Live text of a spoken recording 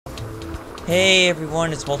Hey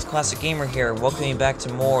everyone, it's MultiClassicGamer here, welcoming back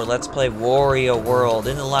to more Let's Play Wario World.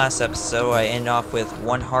 In the last episode, I end off with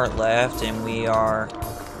one heart left, and we are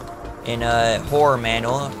in a Horror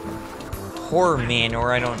Manor. Horror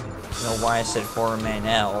Manor, I don't know why I said Horror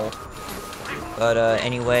Manor. But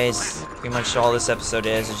anyways, pretty much all this episode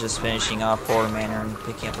is just finishing off Horror Manor and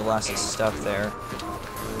picking up the last stuff there.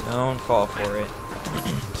 Don't fall for it.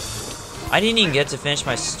 I didn't even get to finish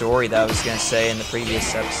my story that I was going to say in the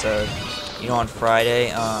previous episode. You know, on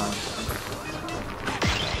Friday, I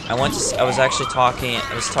was actually talking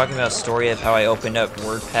about a story of how I opened up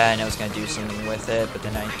WordPad and I was gonna do something with it, but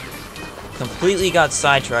then I completely got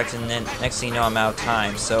sidetracked, and then next thing you know, I'm out of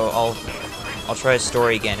time. So I'll try a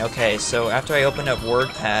story again. Okay, so after I opened up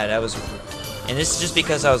WordPad, and this is just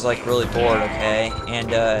because I was like really bored, okay, and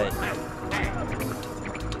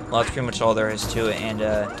well, that's pretty much all there is to it, and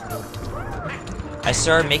I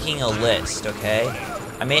started making a list, okay.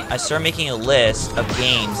 I started making a list of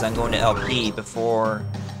games I'm going to LP before,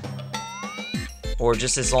 or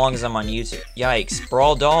just as long as I'm on YouTube. Yikes!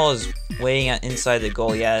 Brawl Doll is waiting inside the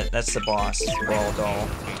goal. Yeah, that's the boss, Brawl Doll.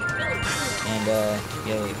 And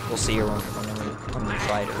yeah, we'll see her when we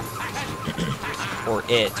fight her, or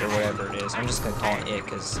it, or whatever it is. I'm just gonna call it it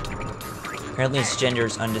because apparently its gender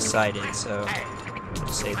is undecided. So I'll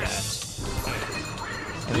say that.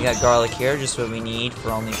 And we got garlic here, just what we need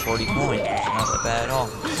for only 40 coins. Not that bad at all.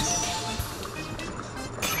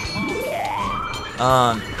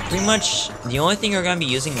 Pretty much, the only thing you're going to be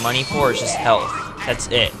using money for is just health. That's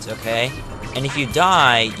it, okay? And if you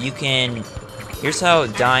die, you can... Here's how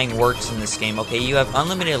dying works in this game, okay? You have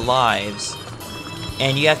unlimited lives,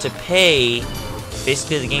 and you have to pay...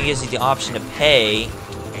 Basically, the game gives you the option to pay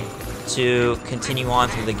to continue on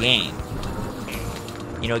through the game.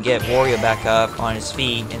 You know, get Wario back up on his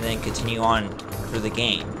feet, and then continue on through the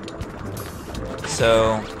game.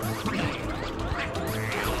 So,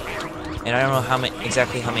 and I don't know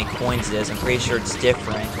exactly how many coins it is. I'm pretty sure it's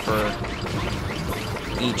different for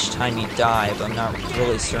each time you die, but I'm not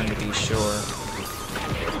really certain to be sure.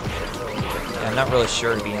 Yeah, I'm not really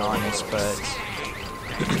sure to be honest, but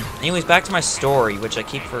anyways, back to my story, which I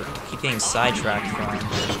keep getting sidetracked from.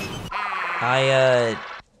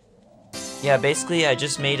 Yeah, basically, I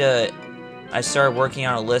started working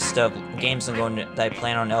on a list of games that I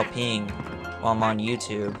plan on LPing while I'm on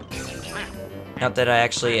YouTube. Not that I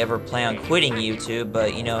actually ever plan on quitting YouTube,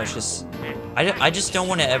 but, you know, it's just... I just don't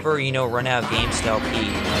want to ever, you know, run out of games to LP,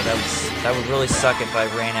 you know, that would really suck if I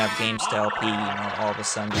ran out of games to LP, you know, all of a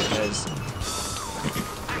sudden, because...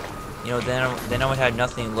 You know, then I would have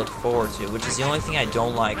nothing to look forward to, which is the only thing I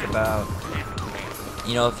don't like about...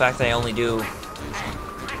 You know, the fact that I only do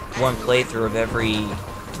one playthrough of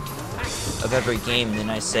every game, and then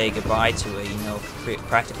I say goodbye to it, you know,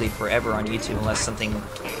 practically forever on YouTube, unless something,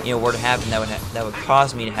 you know, were to happen that would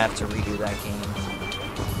cause me to have to redo that game.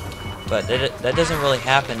 But that doesn't really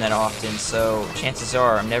happen that often, so chances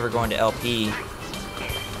are I'm never going to LP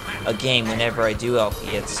a game whenever I do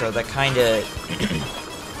LP it. So that kind of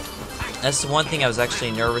that's the one thing I was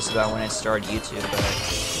actually nervous about when I started YouTube. But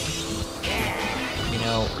you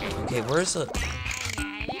know, okay, where's the?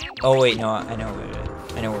 Oh wait, no, I know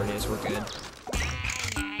where it is. We're good.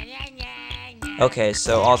 Okay,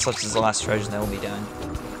 so all that's left is the last treasure, and then we'll be done.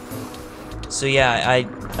 So yeah,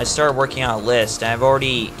 I started working on a list, and I've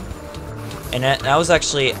already, and I was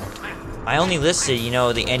actually, I only listed, you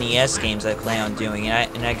know, the NES games I plan on doing,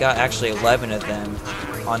 and I got actually 11 of them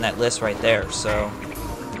on that list right there. So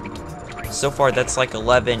far that's like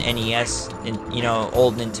 11 NES, and you know,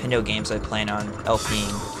 old Nintendo games I plan on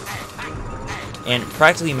LPing. And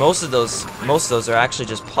practically most of those are actually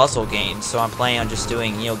just puzzle games, so I'm planning on just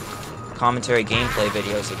doing, you know, commentary gameplay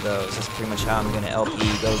videos of those. That's pretty much how I'm going to LP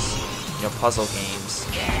those, you know, puzzle games.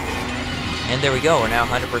 And there we go, we're now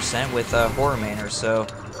 100% with Horror Manor, so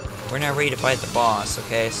we're now ready to fight the boss,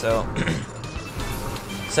 okay? So,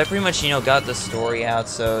 so I pretty much, you know, got the story out,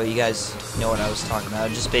 so you guys know what I was talking about.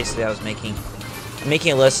 Just basically I was making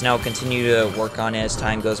a list, and I'll continue to work on it as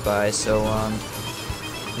time goes by, so,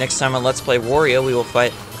 next time on Let's Play Wario, we will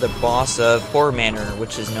fight the boss of Horror Manor,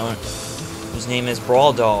 whose name is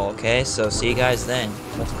Brawl Doll, okay? So, see you guys then.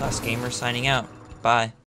 MultiClassGamer signing out. Bye.